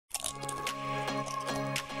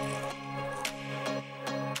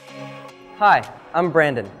Hi, I'm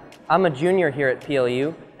Brandon. I'm a junior here at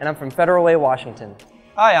PLU, and I'm from Federal Way, Washington.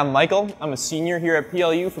 Hi, I'm Michael. I'm a senior here at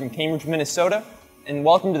PLU from Cambridge, Minnesota, and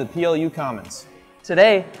welcome to the PLU Commons.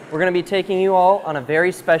 Today, we're going to be taking you all on a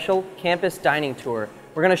very special campus dining tour.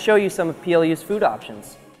 We're going to show you some of PLU's food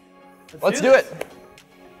options. Let's do it!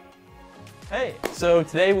 Hey, so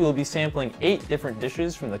today we will be sampling 8 different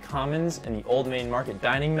dishes from the Commons and the Old Main Market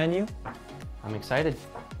dining menu. I'm excited.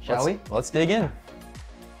 Shall we? Let's dig in.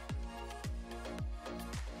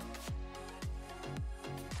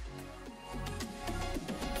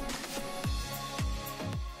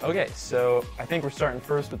 Okay, so I think we're starting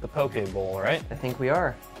first with the poke bowl, right? I think we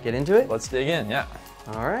are. Get into it? Let's dig in, yeah.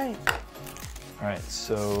 All right. All right,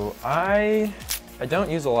 so I don't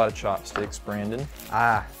use a lot of chopsticks, Brandon.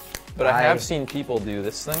 But I have seen people do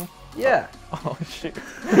this thing. Yeah. Oh shoot.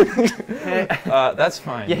 That's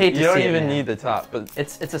fine. You hate to see it, don't even man. need the top, but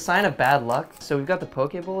It's a sign of bad luck. So we've got the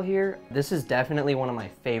poke bowl here. This is definitely one of my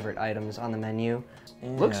favorite items on the menu.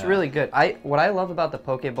 Looks really good. What I love about the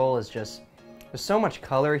poke bowl is just there's so much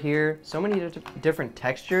color here, so many different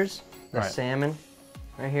textures. The salmon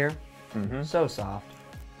right here, so soft.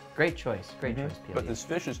 Great choice, great choice, PLU. But this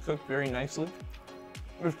fish is cooked very nicely.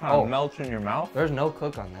 It just kind of melts in your mouth. There's no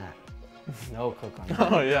cook on that. No cook on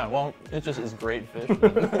that. Oh yeah, well, it just is great fish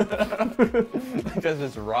then. Because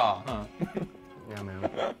it's raw, huh? Yeah,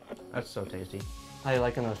 man. That's so tasty. How you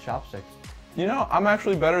liking those chopsticks? You know, I'm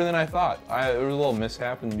actually better than I thought. There was a little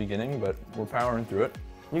mishap in the beginning, but we're powering through it.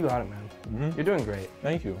 You got it, man. You're doing great.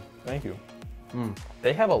 Thank you, thank you.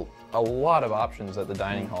 They have a lot of options at the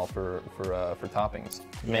dining hall for toppings.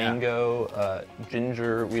 Mango,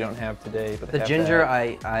 ginger we don't have today, but The ginger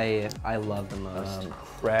I love the most.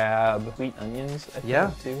 Crab, sweet onions. I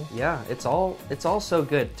think, too. Yeah, it's all so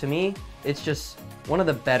good. To me, it's just one of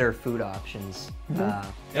the better food options.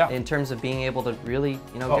 In terms of being able to really,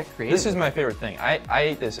 get creative. This is my favorite thing. I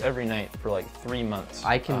ate this every night for like 3 months.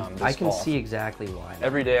 I can see exactly why.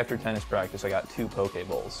 Every day after tennis practice, I got 2 poke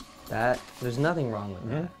bowls. There's nothing wrong with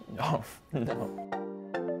that. No, no.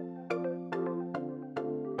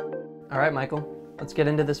 All right, Michael, let's get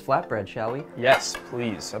into this flatbread, shall we? Yes,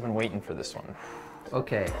 please. I've been waiting for this one.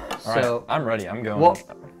 Okay, All right, I'm ready. I'm going. Well,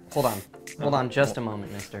 hold on just a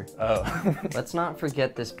moment, mister. Oh. Let's not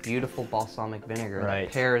forget this beautiful balsamic vinegar that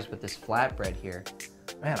pairs with this flatbread here.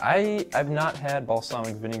 Man, I've not had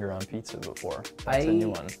balsamic vinegar on pizza before. That's a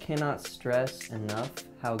new one. I cannot stress enough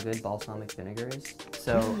how good balsamic vinegar is.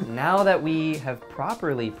 So now that we have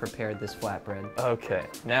properly prepared this flatbread, okay,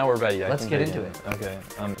 now we're ready. Let's get into it. Okay.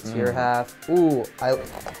 It's your half. Ooh,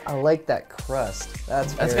 I like that crust.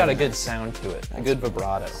 That's got a good sound to it. A good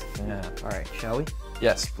vibrato. Yeah. All right, shall we?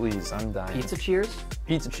 Yes, please. I'm dying. Pizza cheers.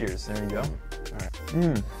 Pizza cheers. There you go. All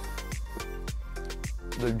right.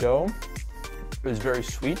 The dough is very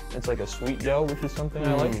sweet. It's like a sweet dough, which is something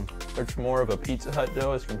I like. It's more of a Pizza Hut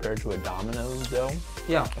dough as compared to a Domino's dough.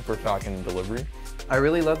 Yeah. If we're talking delivery. I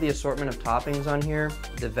really love the assortment of toppings on here.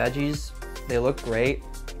 The veggies, they look great.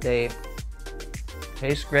 They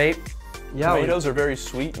taste great. Yeah. Tomatoes are very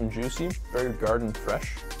sweet and juicy, very garden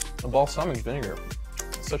fresh. The balsamic vinegar,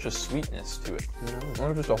 such a sweetness to it.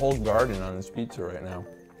 There's just a whole garden on this pizza right now.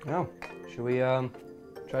 Oh, should we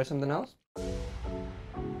try something else?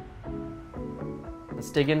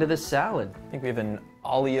 Let's dig into this salad. I think we have an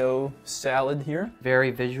olio salad here. Very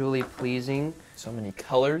visually pleasing. So many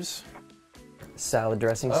colors. Salad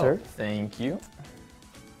dressing, sir. Thank you.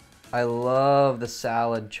 I love the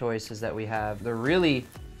salad choices that we have. They're really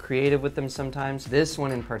creative with them sometimes. This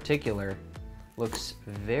one in particular looks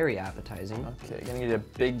very appetizing. Okay, gonna get a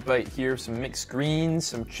big bite here. Some mixed greens,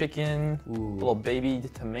 some chicken, a little baby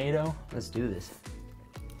tomato. Let's do this.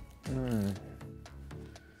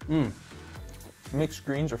 Mixed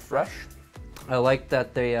greens are fresh. I like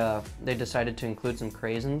that they decided to include some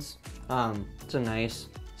craisins. It's a nice,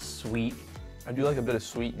 sweet. I do like a bit of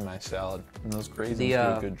sweet in my salad, and those craisins do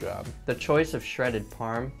a good job. The choice of shredded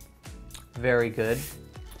parm, very good.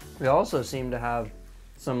 We also seem to have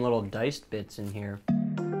some little diced bits in here.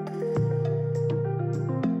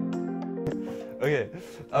 Okay,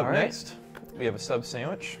 up next, we have a sub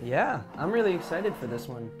sandwich. Yeah, I'm really excited for this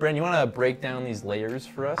one. Brandon, you want to break down these layers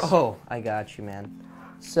for us? Oh, I got you, man.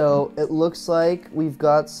 So it looks like we've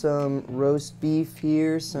got some roast beef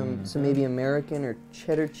here, some maybe American or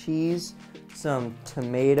cheddar cheese, some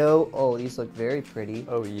tomato. Oh, these look very pretty.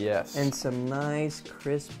 Oh, yes. And some nice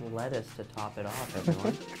crisp lettuce to top it off,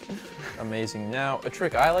 everyone. Amazing. Now, a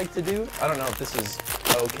trick I like to do, I don't know if this is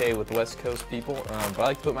okay with West Coast people, but I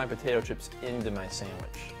like to put my potato chips into my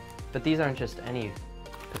sandwich. But these aren't just any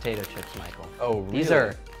potato chips, Michael. Oh, really? These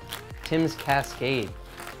are Tim's Cascade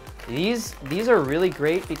These are really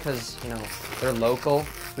great because, you know, they're local.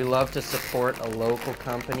 We love to support a local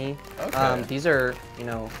company. Okay. These are, you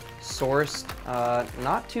know, sourced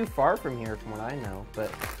not too far from here from what I know,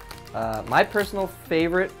 but my personal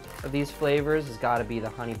favorite of these flavors has got to be the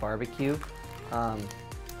honey barbecue.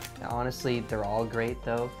 Honestly, they're all great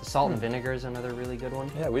though. The salt and vinegar is another really good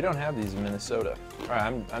one. Yeah, we don't have these in Minnesota. All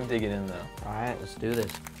right, I'm digging in though. All right, let's do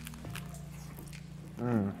this.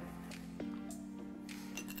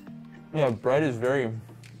 Yeah, bread is very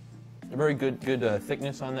good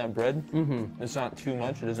thickness on that bread. It's not too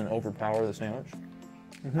much. It doesn't overpower the sandwich.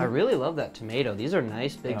 I really love that tomato. These are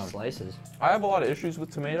nice big slices. I have a lot of issues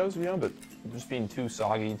with tomatoes, you know, but just being too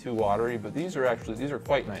soggy, too watery. But these are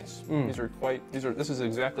quite nice. This is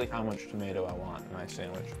exactly how much tomato I want in my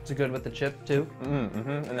sandwich. It's good with the chip too.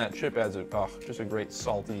 And that chip adds just a great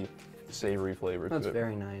salty, savory flavor to it. That's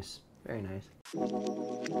very nice. Very nice.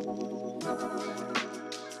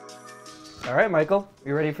 All right, Michael,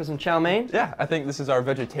 you ready for some chow mein? Yeah, I think this is our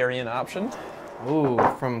vegetarian option. Ooh,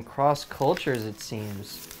 from Cross Cultures, it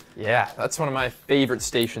seems. Yeah, that's one of my favorite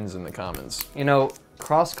stations in the Commons. You know,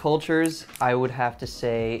 Cross Cultures, I would have to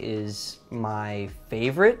say, is my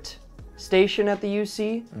favorite station at the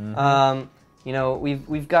UC. You know,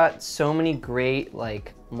 we've got so many great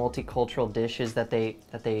like multicultural dishes that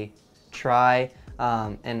they try,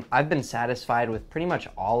 and I've been satisfied with pretty much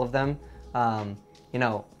all of them. You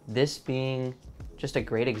know, this being just a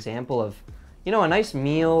great example of, you know, a nice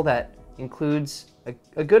meal that includes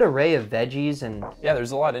a good array of veggies and... Yeah,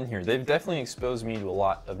 there's a lot in here. They've definitely exposed me to a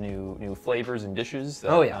lot of new flavors and dishes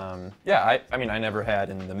that, I mean, I never had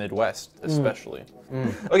in the Midwest, especially.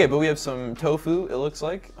 Okay, but we have some tofu, it looks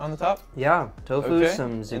like, on the top. Yeah, tofu,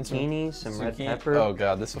 some zucchini, some red pepper. Oh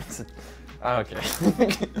god, this one's... Okay.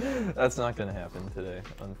 That's not gonna happen today,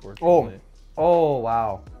 unfortunately. Oh,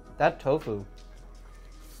 wow. That tofu.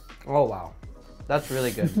 Oh, wow. That's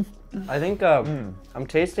really good. I think I'm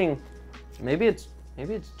tasting... Maybe it's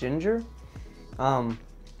ginger. I'm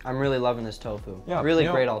really loving this tofu. Yeah, really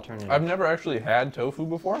great alternative. I've never actually had tofu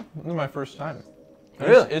before. This is my first time.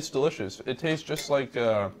 Really? It's delicious. It tastes just like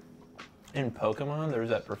in Pokemon. There's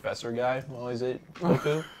that professor guy who always ate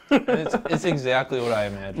tofu. It's exactly what I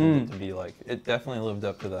imagined it to be like. It definitely lived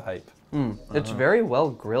up to the hype. It's very well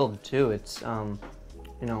grilled too. It's you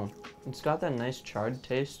know, it's got that nice charred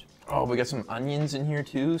taste. Oh, we got some onions in here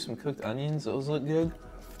too. Some cooked onions. Those look good.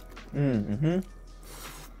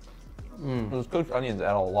 Those cooked onions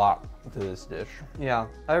add a lot to this dish. Yeah,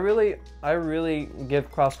 I really give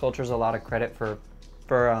Cross Cultures a lot of credit for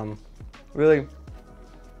really,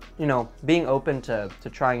 you know, being open to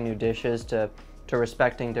trying new dishes, to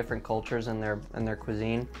respecting different cultures and their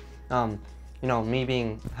cuisine. You know, me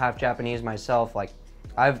being half Japanese myself, like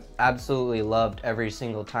I've absolutely loved every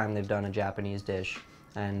single time they've done a Japanese dish,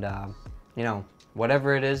 and you know,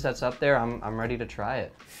 whatever it is that's up there, I'm ready to try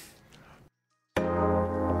it.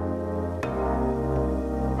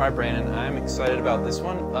 All right, Brandon, I'm excited about this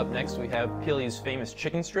one. Up next, we have PLU's famous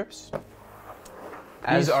chicken strips.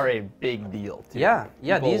 These are a big deal, too. Yeah,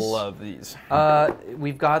 People love these.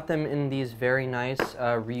 We've got them in these very nice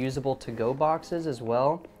reusable to-go boxes as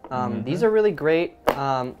well. These are really great.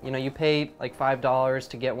 You know, you pay like $5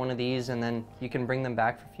 to get one of these, and then you can bring them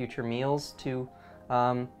back for future meals to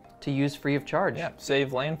use free of charge. Yeah, save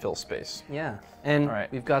landfill space. Yeah, and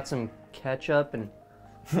we've got some ketchup and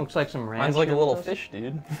looks like some ranch. Mine's like a little fish,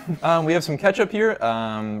 dude. We have some ketchup here,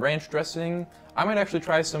 ranch dressing. I might actually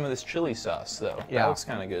try some of this chili sauce, though. Yeah. That looks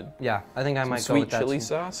kind of good. Yeah, I think I might go with that. Sweet chili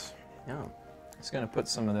sauce. Yeah. Just gonna put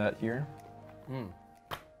some of that here.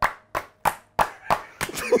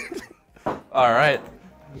 All right.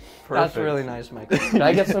 Perfect. That's really nice, Mike. Can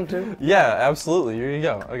I get some too? Yeah, absolutely. Here you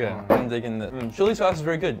go. Okay, I'm digging the chili sauce is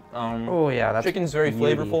very good. Oh yeah, that's chicken's very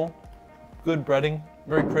flavorful. Good breading,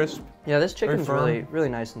 very crisp. Yeah, this chicken's really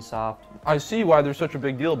nice and soft. I see why there's such a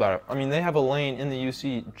big deal about it. I mean, they have a lane in the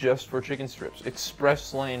UC just for chicken strips.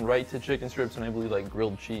 Express lane right to chicken strips, and I believe like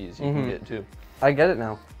grilled cheese you can get too. I get it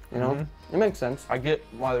now. You know, it makes sense. I get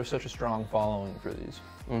why there's such a strong following for these.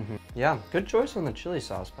 Yeah, good choice on the chili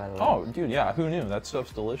sauce, by the way. Oh, dude, yeah, who knew? That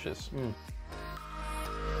stuff's delicious.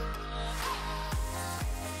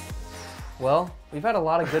 Well, we've had a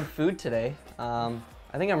lot of good food today.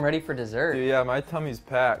 I think I'm ready for dessert. Dude, yeah, my tummy's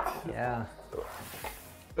packed. Yeah.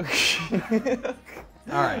 All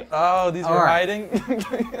right. Oh, these are hiding?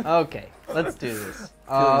 Okay, let's do this.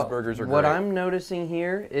 These burgers are great. What I'm noticing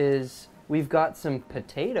here is we've got some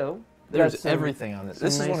potato. There's everything on this.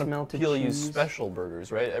 This is nice one of PLU's special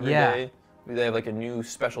burgers, right? Every day they have like a new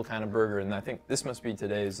special kind of burger, and I think this must be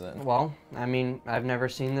today's then. Well, I mean, I've never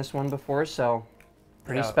seen this one before, so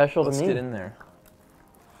pretty special to me. Let's get in there.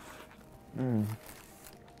 Oh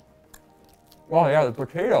yeah, the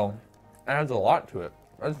potato adds a lot to it.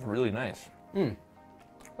 That's really nice.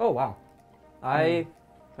 Oh wow, I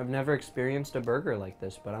have never experienced a burger like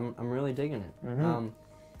this, but I'm really digging it.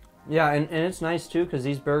 Yeah, and it's nice too because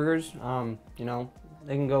these burgers, you know,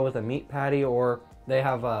 they can go with a meat patty or they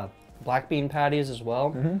have black bean patties as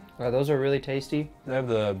well. Those are really tasty. They have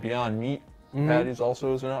the Beyond Meat patties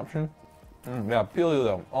also as an option. Yeah, PLU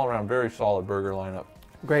though, all around very solid burger lineup.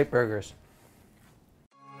 Great burgers.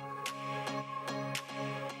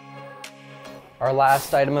 Our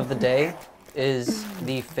last item of the day is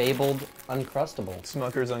the fabled Uncrustable.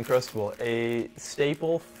 Smucker's Uncrustable, a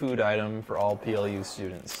staple food item for all PLU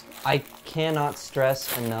students. I cannot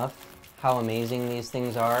stress enough how amazing these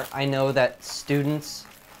things are. I know that students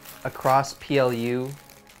across PLU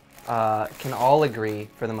can all agree,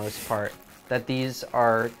 for the most part, that these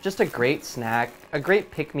are just a great snack, a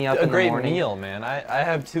great pick-me-up in the morning. A great meal, man. I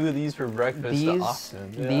have 2 of these for breakfast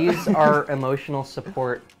often. Yeah. These are emotional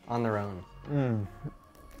support on their own.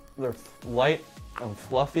 They're light and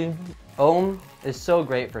fluffy. Ohm is so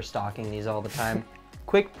great for stocking these all the time.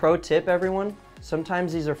 Quick pro tip, everyone.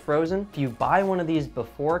 Sometimes these are frozen. If you buy one of these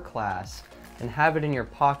before class and have it in your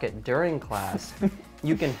pocket during class,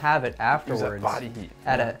 you can have it afterwards body heat.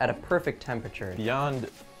 At a perfect temperature. Beyond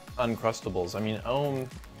Uncrustables, I mean,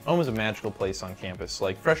 Ohm is a magical place on campus.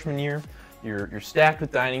 Like freshman year, you're stacked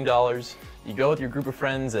with dining dollars. You go with your group of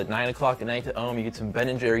friends at 9 o'clock at night to Ohm. You get some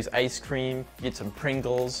Ben & Jerry's ice cream. You get some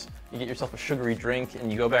Pringles. You get yourself a sugary drink,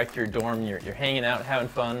 and you go back to your dorm. You're hanging out, having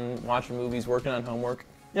fun, watching movies, working on homework.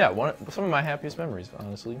 Yeah, some of my happiest memories,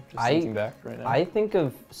 honestly. Just thinking back right now. I think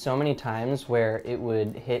of so many times where it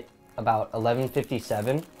would hit about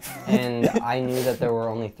 11:57, and I knew that there were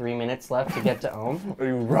only 3 minutes left to get to Ohm.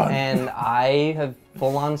 You run. And I have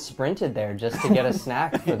full-on sprinted there just to get a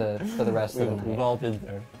snack for the rest of the night. We've all been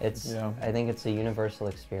there. I think it's a universal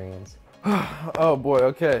experience. Oh boy,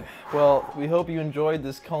 okay. Well, we hope you enjoyed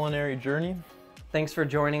this culinary journey. Thanks for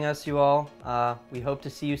joining us, you all. We hope to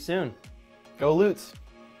see you soon. Go Lutes!